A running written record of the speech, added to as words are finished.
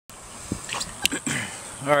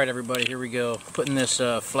Alright everybody, here we go. Putting this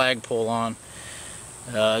flagpole on.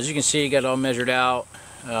 As you can see, got it all measured out,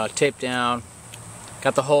 taped down,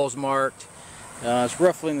 got the holes marked. It's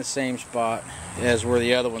roughly in the same spot as where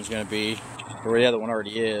the other one's going to be, or where the other one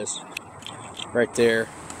already is, right there.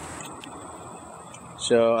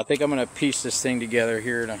 So I think I'm going to piece this thing together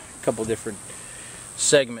here in a couple different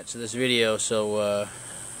segments of this video, so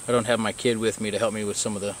I don't have my kid with me to help me with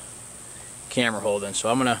some of the camera holding. So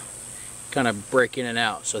I'm going to kind of break in and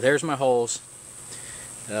out. So there's my holes.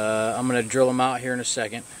 I'm going to drill them out here in a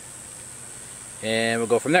second, and we'll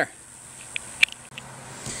go from there.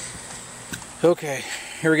 Okay,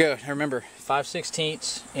 here we go. Now remember,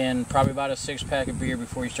 5/16 and probably about a 6-pack of beer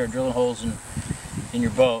before you start drilling holes in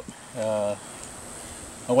your boat. I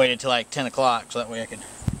waited till like 10 o'clock so that way I could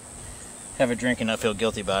have a drink and not feel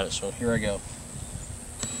guilty about it. So here I go.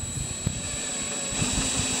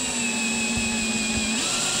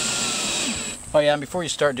 Oh yeah, and before you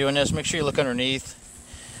start doing this, make sure you look underneath.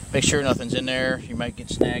 Make sure nothing's in there. You might get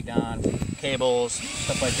snagged on cables,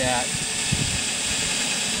 stuff like that.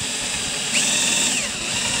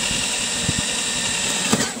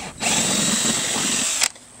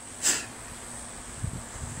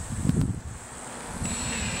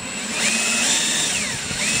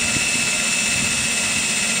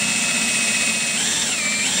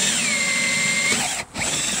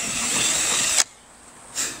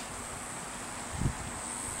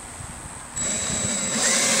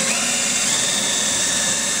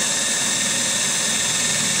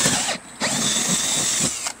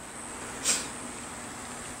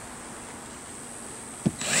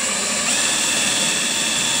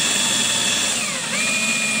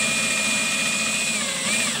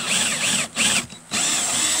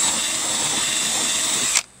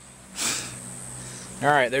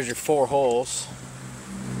 Alright, there's your 4 holes.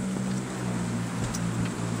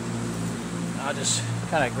 I'll just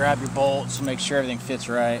kind of grab your bolts and make sure everything fits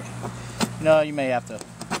right. You know, you may have to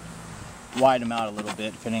widen them out a little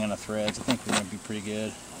bit depending on the threads. I think we're going to be pretty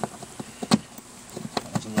good.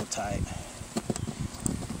 That was a little tight.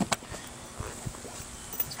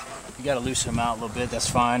 You got to loosen them out a little bit. That's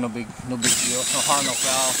fine. No big deal. No harm, no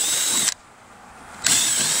foul.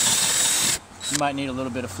 You might need a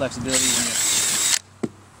little bit of flexibility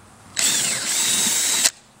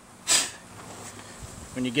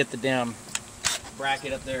when you get the damn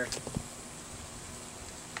bracket up there.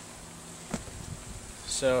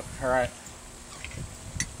 So, alright.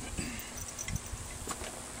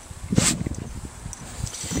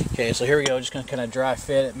 Okay, so here we go. Just gonna kind of dry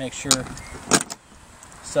fit it, make sure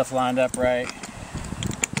stuff lined up right.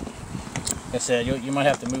 Like I said, you might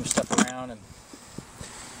have to move stuff around and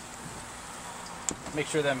make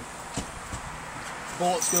sure them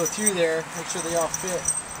bolts go through there, make sure they all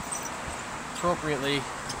fit appropriately.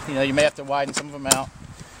 You know, you may have to widen some of them out.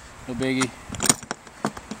 No biggie.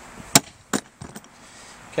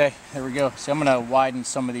 Okay, there we go. So I'm going to widen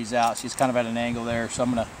some of these out. She's kind of at an angle there, so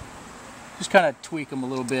I'm going to just kind of tweak them a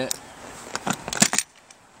little bit.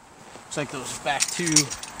 Looks like those back 2.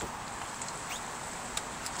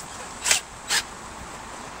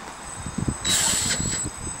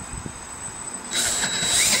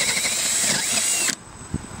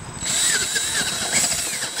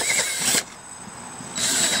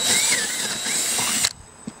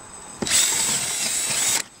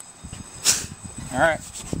 Alright,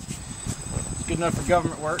 it's good enough for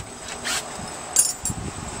government work.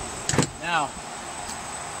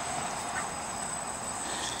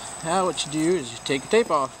 Now what you do is you take the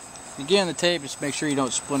tape off. Again, the tape, just make sure you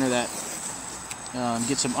don't splinter that.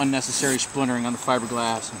 Get some unnecessary splintering on the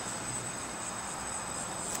fiberglass.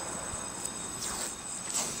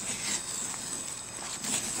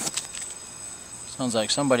 Sounds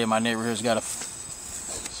like somebody in my neighborhood has got a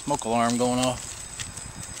smoke alarm going off.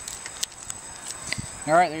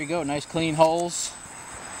 Alright, there you go. Nice clean holes.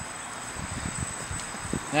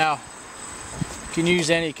 Now, you can use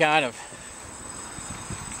any kind of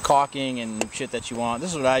caulking and shit that you want. This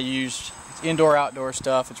is what I used. It's indoor, outdoor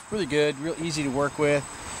stuff. It's really good, real easy to work with.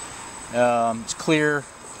 It's clear.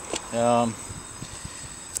 You know,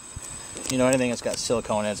 anything that's got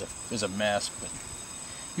silicone is a mess. But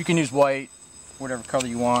you can use white, whatever color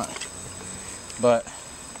you want. But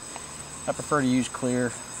I prefer to use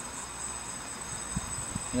clear.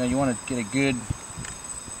 You know, you want to get a good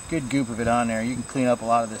goop of it on there. You can clean up a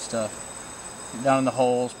lot of this stuff. Get down in the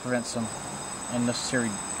holes, prevent some unnecessary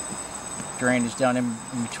drainage down in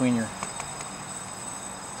between your...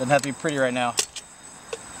 Doesn't have to be pretty right now.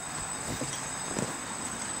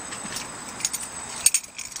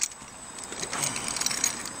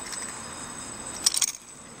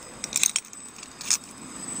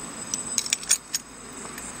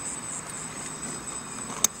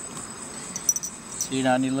 You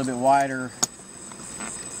know, I need a little bit wider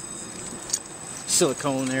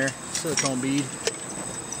silicone there, silicone bead.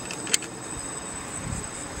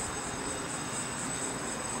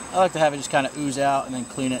 I like to have it just kind of ooze out and then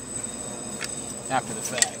clean it after the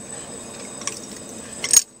fact.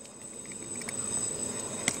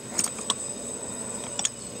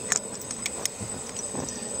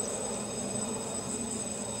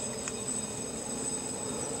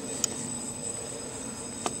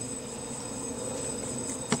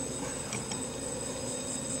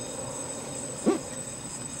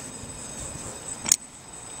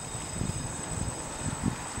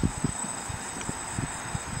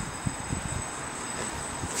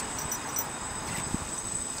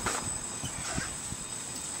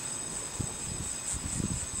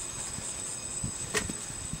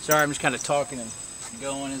 Sorry, I'm just kind of talking and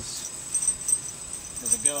going as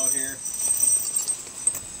I go here.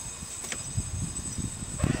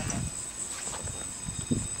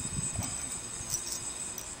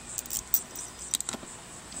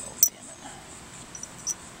 Oh, damn it.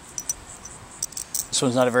 This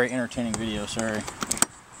one's not a very entertaining video, sorry.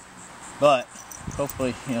 But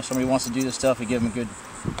hopefully, you know, somebody wants to do this stuff, we give them a good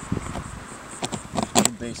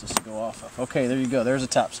basis to go off of. Okay, there you go. There's the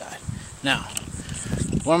top side. Now,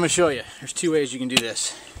 what I'm going to show you, there's two ways you can do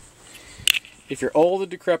this. If you're old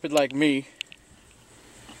and decrepit like me,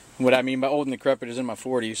 what I mean by old and decrepit is in my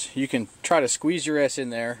 40s, you can try to squeeze your ass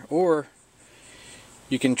in there, or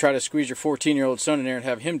you can try to squeeze your 14-year-old son in there and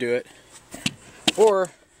have him do it,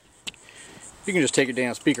 or you can just take your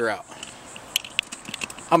damn speaker out.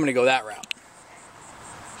 I'm going to go that route.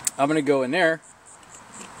 I'm going to go in there,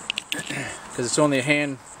 because it's only a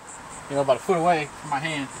hand, you know, about a foot away from my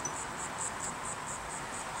hand.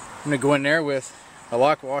 I'm going to go in there with a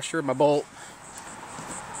lock washer, my bolt.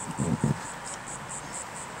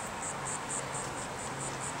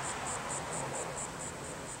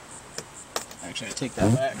 Actually, I take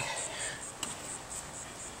that back.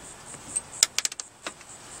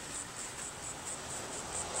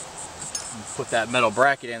 Put that metal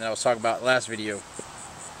bracket in that I was talking about last video.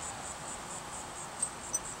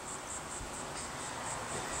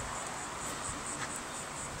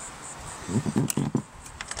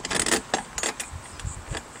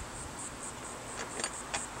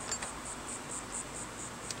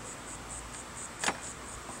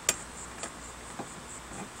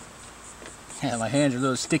 Yeah, my hands are a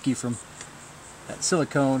little sticky from that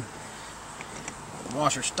silicone. The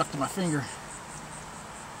washer stuck to my finger.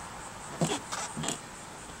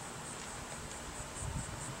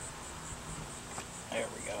 There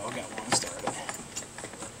we go, I got one started.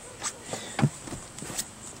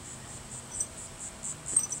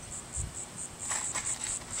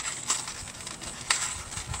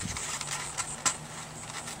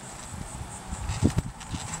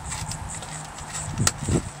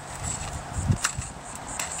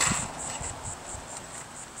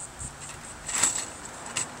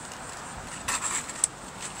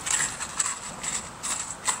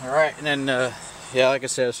 Alright, and then, yeah, like I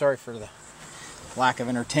said, sorry for the lack of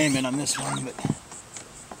entertainment on this one, but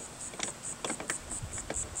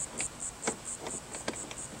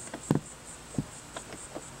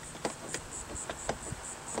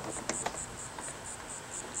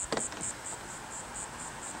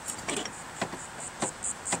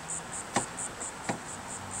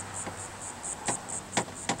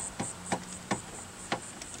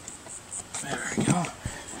there we go.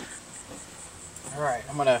 Alright,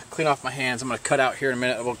 I'm going to clean off my hands. I'm going to cut out here in a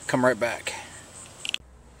minute. We'll come right back.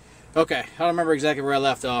 Okay, I don't remember exactly where I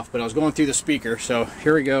left off, but I was going through the speaker. So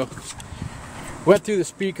here we go. Went through the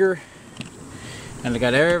speaker, and I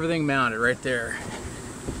got everything mounted right there.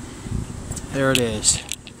 There it is.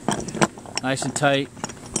 Nice and tight.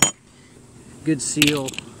 Good seal.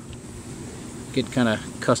 Could kind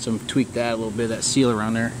of custom tweak that a little bit, that seal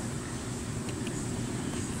around there.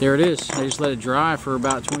 There it is. I just let it dry for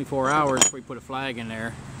about 24 hours before you put a flag in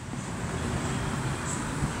there.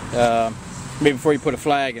 Maybe before you put a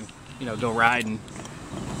flag and, you know, go riding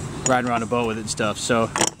around the boat with it and stuff. So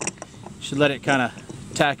you should let it kind of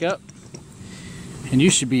tack up, and you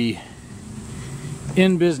should be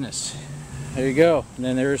in business. There you go. And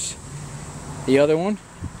then there's the other one,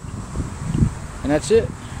 and that's it.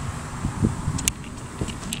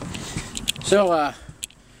 So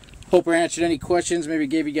hope I answered any questions. Maybe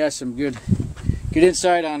gave you guys some good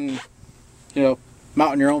insight on, you know,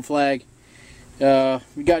 mounting your own flag. If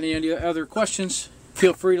you got any other questions,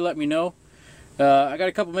 feel free to let me know. I got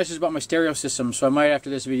a couple messages about my stereo system, so I might, after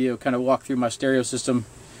this video, kind of walk through my stereo system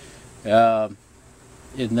and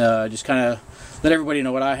just kind of let everybody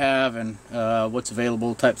know what I have and what's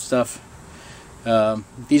available type stuff.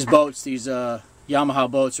 These boats, these Yamaha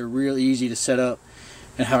boats are real easy to set up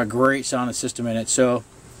and have a great sounding system in it. So,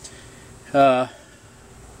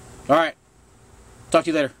 alright, talk to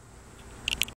you later.